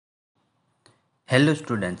Hello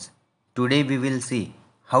students, today we will see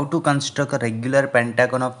how to construct a regular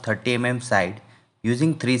pentagon of 30 mm side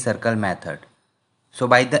using 3 circle method. So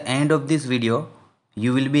by the end of this video,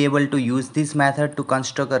 you will be able to use this method to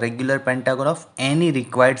construct a regular pentagon of any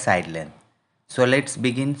required side length. So let's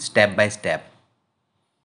begin step by step.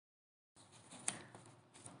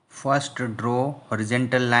 First draw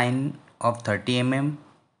horizontal line of 30 mm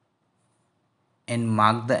and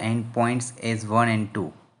mark the end points as 1 and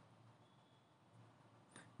 2.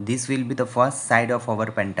 This will be the first side of our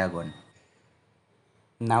pentagon.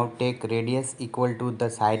 Now take radius equal to the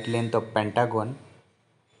side length of pentagon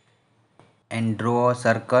and draw a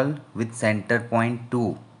circle with center point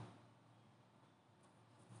 2.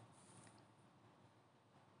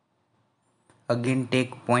 Again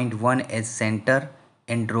take point 1 as center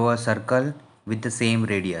and draw a circle with the same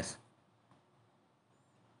radius.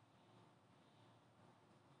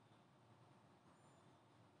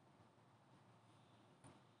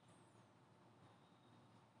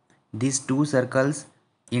 These two circles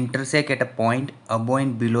intersect at a point above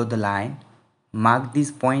and below the line. Mark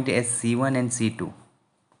this point as C1 and C2.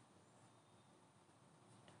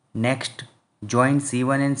 Next, join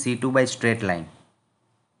C1 and C2 by straight line.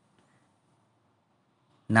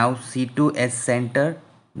 Now C2 as center,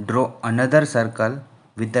 draw another circle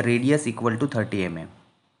with the radius equal to 30 mm,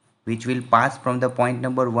 which will pass from the point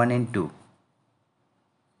number 1 and 2.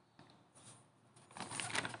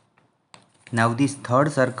 Now this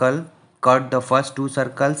third circle, cut the first two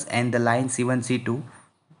circles and the line C1, C2.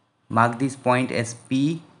 Mark this point as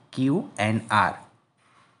P, Q and R.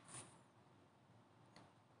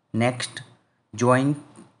 Next, join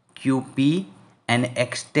QP and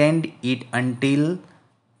extend it until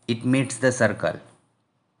it meets the circle.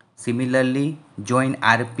 Similarly, join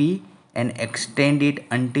RP and extend it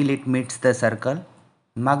until it meets the circle.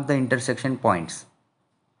 Mark the intersection points.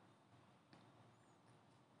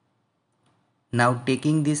 Now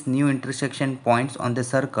taking these new intersection points on the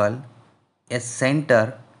circle as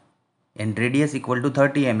center and radius equal to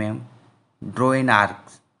 30 mm, draw in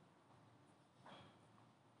arcs.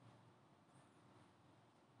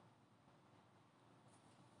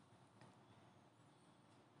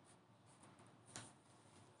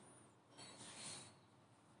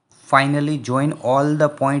 Finally, join all the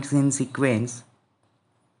points in sequence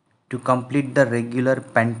to complete the regular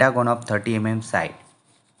pentagon of 30 mm side.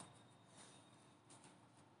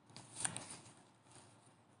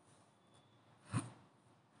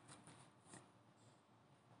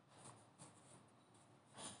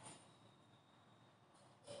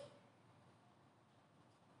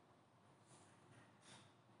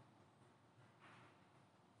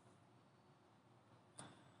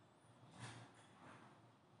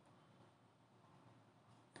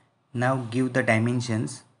 Now give the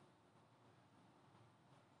dimensions.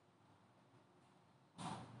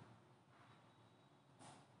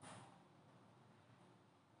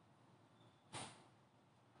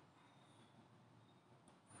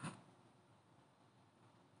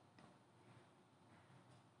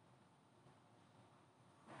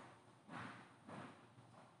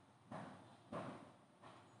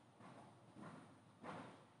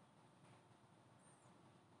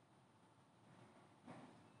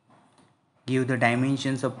 Give the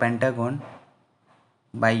dimensions of pentagon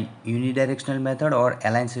by unidirectional method or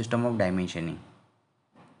align system of dimensioning.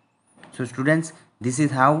 So students, this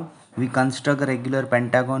is how we construct a regular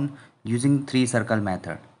pentagon using 3 circle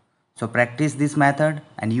method. So practice this method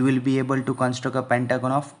and you will be able to construct a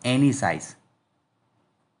pentagon of any size.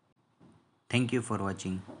 Thank you for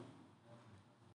watching.